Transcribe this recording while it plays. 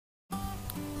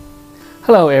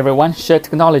Hello everyone, share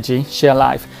technology, share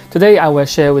life. Today I will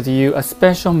share with you a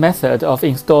special method of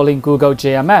installing Google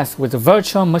GMS with a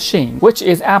virtual machine, which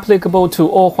is applicable to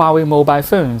all Huawei mobile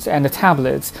phones and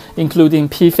tablets, including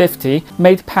P50,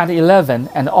 Mate30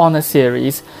 and Honor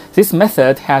series. This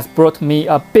method has brought me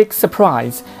a big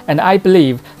surprise, and I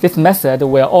believe this method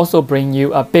will also bring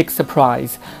you a big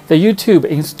surprise. The YouTube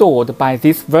installed by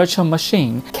this virtual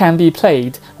machine can be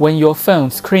played when your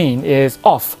phone screen is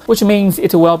off, which means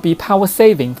it will be power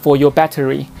saving for your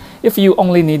battery. If you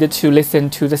only needed to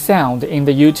listen to the sound in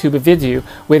the YouTube video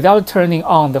without turning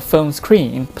on the phone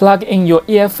screen, plug in your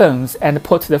earphones and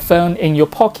put the phone in your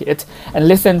pocket and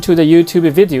listen to the YouTube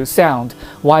video sound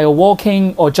while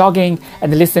walking or jogging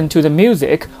and listen to the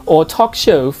music or talk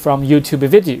show from YouTube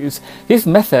videos. This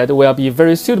method will be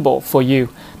very suitable for you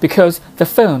because the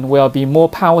phone will be more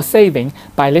power saving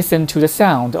by listening to the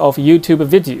sound of YouTube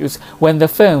videos when the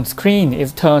phone screen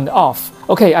is turned off.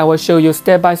 Okay, I will show you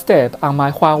step by step on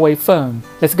my Huawei phone.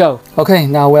 Let's go. Okay,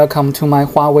 now welcome to my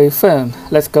Huawei phone.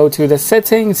 Let's go to the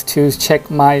settings to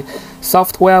check my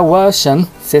software version,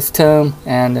 system,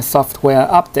 and software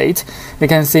update. You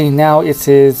can see now it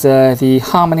is the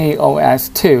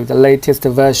HarmonyOS 2, the latest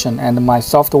version, and my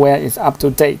software is up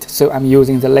to date. So I'm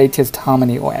using the latest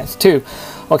HarmonyOS 2.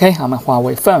 Okay, on my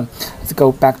Huawei phone. Let's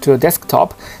go back to a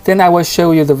desktop. Then I will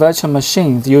show you the virtual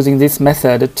machines using this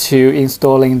method to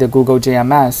installing the Google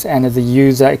GMS and the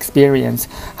user experience.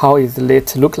 How is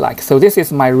it look like? So this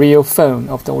is my real phone,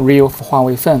 of the real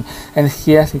Huawei phone. And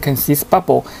here you can see this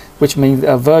bubble, which means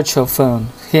a virtual phone.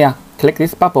 Here, click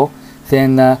this bubble,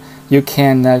 then you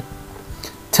can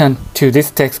turn to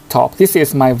this desktop. This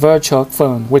is my virtual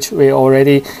phone, which we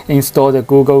already installed the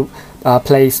Google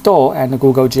Play Store and the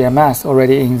Google GMS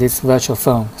already in this virtual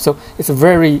phone. So it's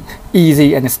very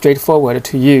easy and straightforward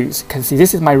to use. You can see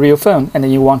this is my real phone, and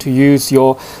then you want to use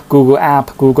your Google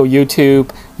app, Google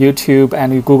YouTube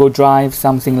and Google Drive,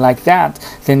 something like that.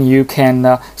 Then you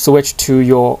can switch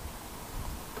to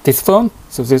this phone.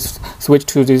 So this switch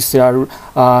to this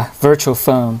virtual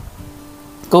phone.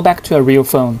 Go back to a real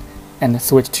phone and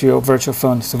switch to your virtual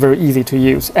phone. It's very easy to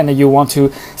use. And you want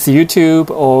to see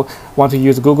YouTube or want to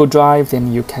use Google Drive,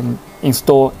 then you can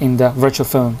install in the virtual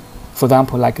phone. For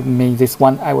example, like me, this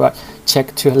one, I will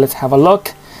check to, let's have a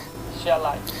look.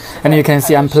 And you can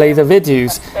see I'm playing the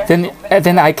videos.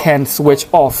 Then I can switch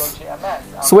off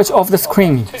the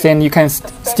screen. Then you can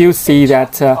still see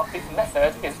that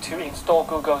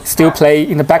still play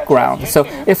in the background. So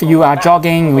if you are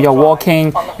jogging, you are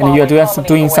walking, and you are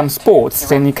doing some sports,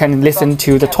 then you can listen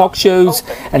to the talk shows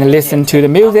and listen to the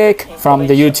music from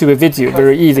the YouTube video.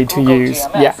 Very easy to use.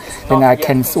 Yeah. Then I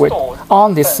can switch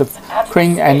on this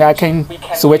screen and I can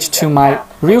switch to my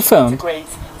real phone. You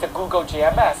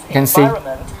can see,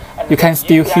 you can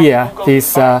still hear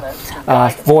this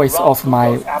voice of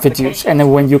my videos, and then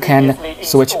when you can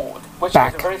switch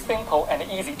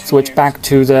back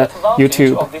to the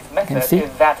YouTube. You can see.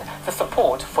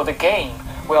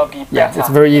 Yeah, it's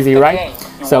very easy, right?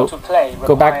 So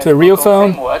go back to the real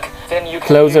phone,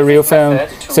 close the real phone,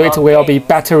 so it will be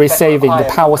battery saving, the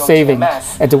power saving.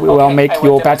 It will make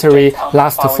your battery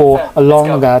last for a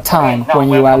longer time when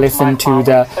you are listening to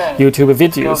the YouTube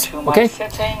videos. Okay,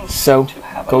 so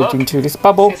go into this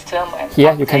bubble.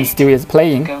 Here you can still is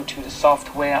playing.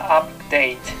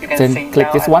 Then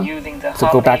click this one to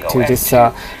go back to this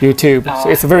YouTube. So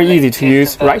it's very easy to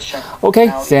use, right? Okay,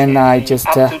 then I just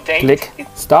click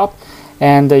stop,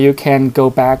 and you can go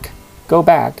back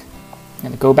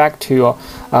to your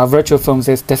virtual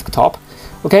phone's desktop.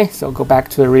 Okay, so go back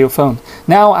to the real phone.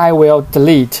 Now I will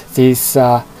delete these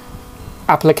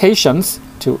applications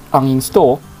to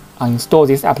uninstall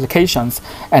these applications,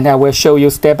 and I will show you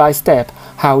step by step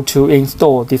how to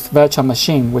install this virtual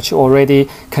machine, which already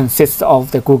consists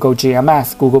of the Google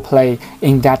GMS, Google Play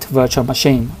in that virtual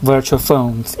machine, virtual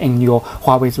phones in your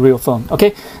Huawei's real phone.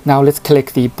 Okay, now let's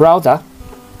click the browser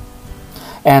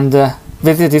and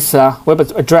visit this web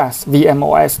address,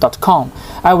 vmos.com.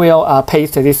 I will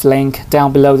paste this link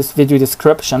down below this video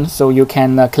description, so you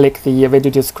can click the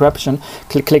video description,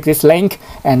 click this link,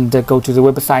 and go to the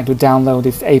website to download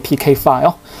this APK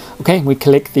file. Okay, we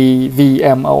click the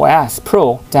VMOS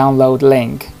Pro download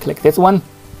link. Click this one.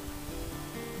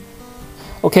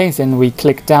 Okay, then we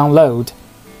click download.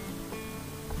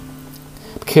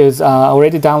 Because I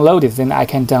already downloaded, then I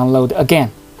can download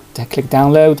again. Then click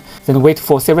download, then wait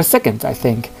for several seconds, I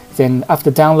think. Then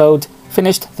after download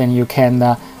finished, then you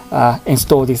can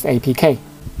install this APK.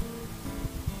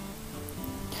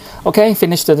 Okay,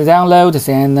 finished the download,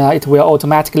 then it will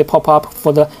automatically pop up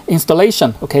for the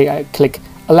installation. Okay, I click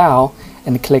allow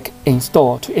and click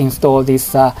install to install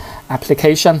this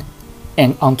application.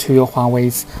 and onto your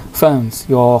Huawei's phones,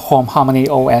 your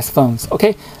HarmonyOS phones.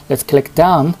 Okay, let's click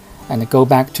done and go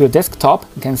back to your desktop.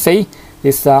 You can see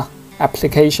this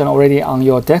application already on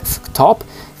your desktop.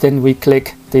 Then we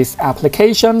click this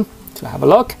application to have a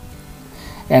look.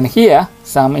 And here,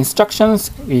 some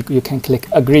instructions, you can click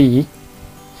agree.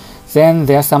 Then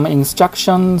there are some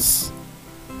instructions,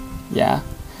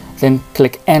 then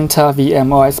click enter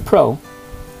VMOS Pro.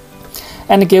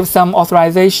 And give some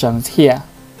authorizations here.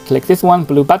 Click this one,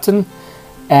 blue button,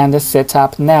 and set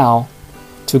up now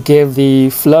to give the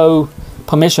flow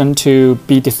permission to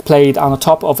be displayed on the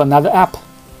top of another app.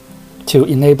 To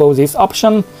enable this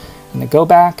option, and go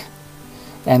back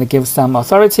and give some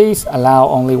authorities. Allow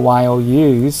only while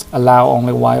use, allow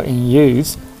only while in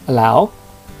use, allow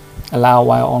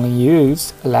while only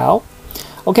use, allow.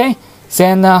 Okay,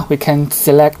 then we can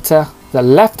select the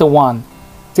left one,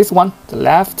 this one, the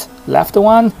left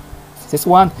one, this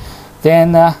one.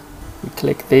 Then we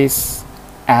click this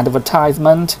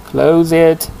advertisement, close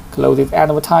it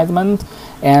advertisement,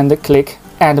 and click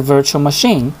add virtual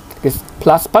machine, this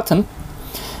plus button.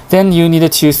 Then you need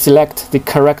to select the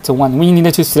correct one. We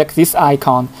need to select this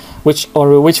icon, which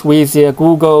with the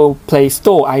Google Play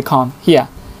Store icon here,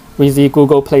 with the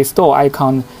Google Play Store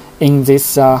icon in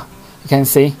this, you can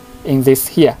see in this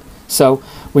here. So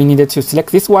we needed to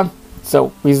select this one.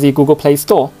 So with the Google Play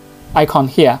Store icon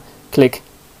here, click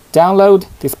download,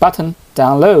 this button,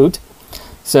 download.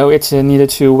 So it needed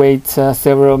to wait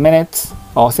several minutes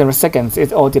or several seconds.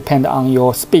 It all depends on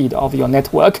your speed of your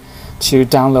network to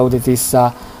download this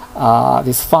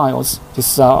these files,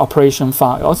 these operation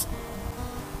files.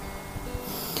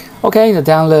 Okay, the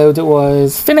download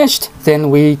was finished. Then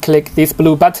we click this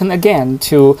blue button again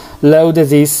to load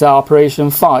this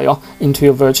operation file into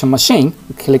your virtual machine.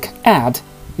 We click add,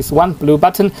 this one blue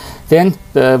button. Then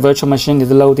the virtual machine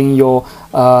is loading your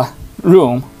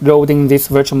room, loading this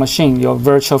virtual machine, your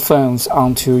virtual phones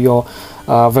onto your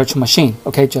virtual machine.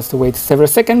 Okay, just wait several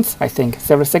seconds, I think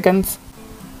several seconds.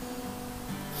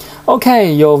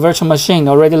 Okay, your virtual machine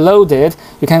already loaded.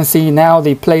 You can see now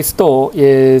the Play Store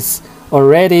is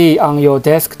already on your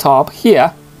desktop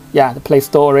here. Yeah, the Play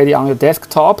Store already on your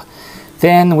desktop.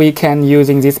 Then we can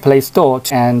using this Play Store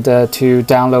and to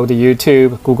download the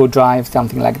YouTube, Google Drive,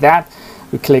 something like that.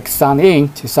 We click sign in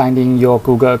to sign in your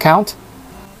Google account.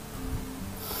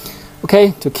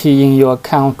 Okay, to key in your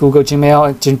account Google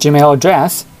Gmail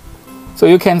address. So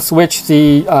you can switch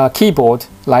the keyboard,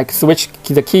 like switch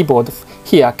the keyboard.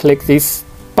 Here, click this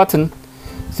button,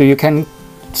 so you can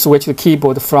switch the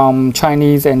keyboard from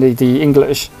Chinese and the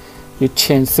English. You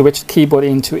switch the keyboard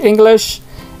into English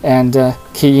and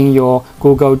key in your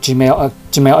Google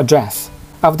Gmail address.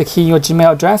 After keying your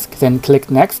Gmail address, then click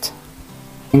next,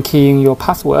 and key in your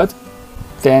password,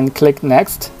 then click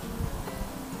next.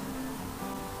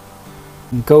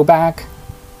 Go back,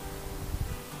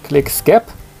 click skip,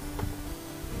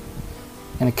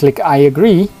 and click I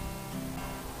agree.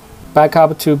 Back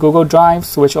up to Google Drive,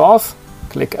 switch off,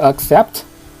 click accept.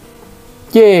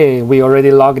 Yay, we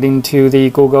already logged into the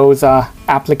Google's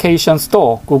application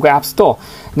store, Google App Store.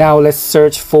 Now let's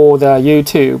search for the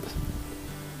YouTube.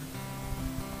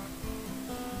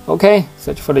 Okay,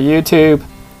 search for the YouTube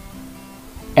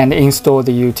and install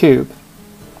the YouTube.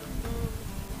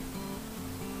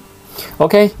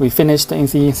 Okay, we finished the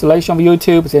installation of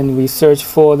YouTube. Then we search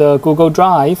for the Google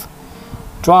Drive.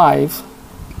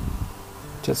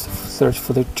 Just search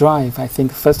for the drive. I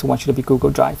think first one should be Google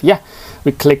Drive. Yeah,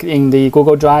 we click in the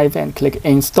Google Drive and click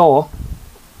install.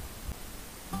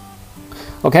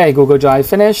 Okay, Google Drive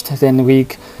finished. Then we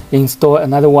install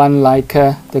another one like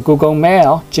the Google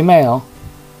Mail, Gmail.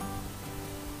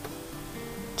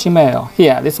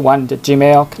 Here, this one, the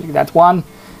Gmail. Click that one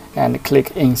and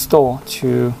click install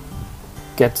to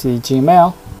get the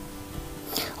Gmail.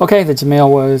 Okay, the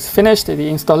Gmail was finished, the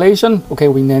installation. Okay,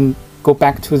 we then go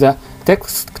back to the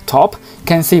desktop. You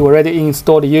can see we already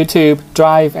installed YouTube,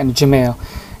 Drive, and Gmail.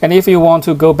 And if you want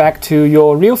to go back to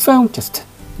your real phone, just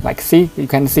like you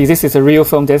can see this is a real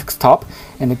phone desktop,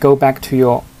 and go back to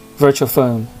your virtual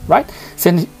phone, right? So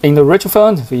in the virtual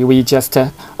phone, we just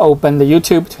open the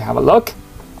YouTube to have a look.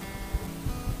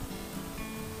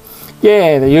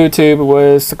 Yeah, the YouTube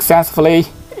was successfully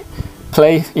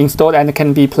installed and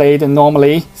can be played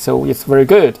normally, so it's very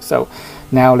good. So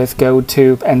now let's go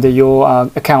to, and your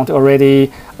account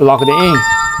already logged in.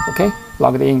 Okay,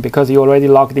 logged in because you already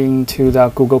logged into the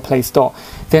Google Play Store.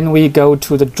 Then we go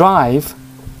to the Drive,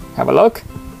 have a look.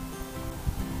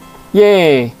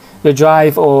 Yay, the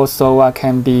Drive also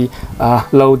can be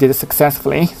loaded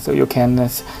successfully, so you can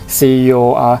see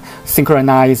your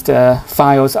synchronized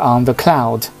files on the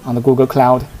cloud, on the Google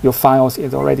Cloud. Your files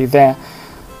is already there.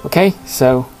 Okay,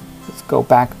 so let's go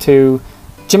back to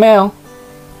Gmail.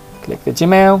 Click the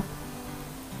Gmail.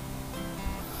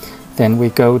 Then we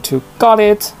go to Got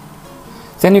It.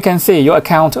 Then you can see your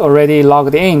account already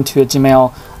logged in to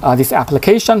Gmail, this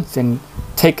application. Then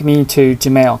take me to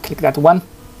Gmail. Click that one.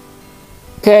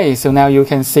 Okay, so now you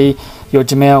can see your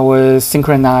Gmail was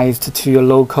synchronized to your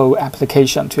local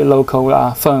application, to your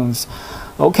local phones.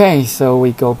 Okay, so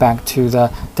we go back to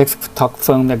the desktop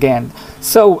phone again.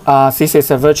 So this is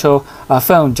a virtual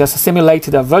phone, just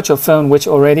simulated a virtual phone which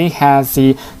already has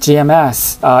the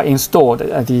GMS installed,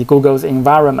 the Google's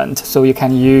environment. So you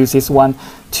can use this one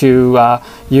to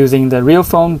using the real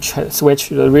phone, switch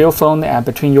the real phone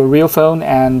between your real phone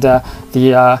and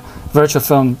the virtual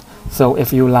phone. So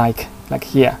if you like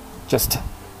here, just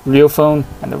real phone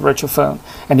and the virtual phone,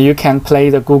 and you can play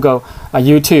the Google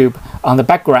YouTube on the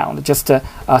background. Just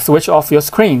switch off your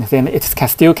screen, then it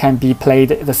still can be played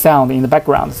the sound in the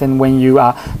background. Then when you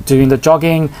are doing the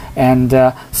jogging and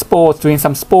doing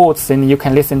some sports, then you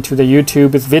can listen to the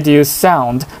YouTube's video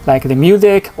sound, like the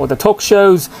music or the talk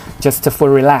shows, just for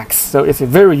relax. So it's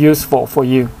very useful for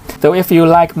you. So if you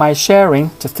like my sharing,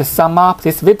 just sum up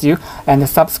this video and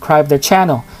subscribe the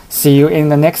channel. See you in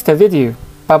the next video.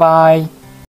 Bye bye.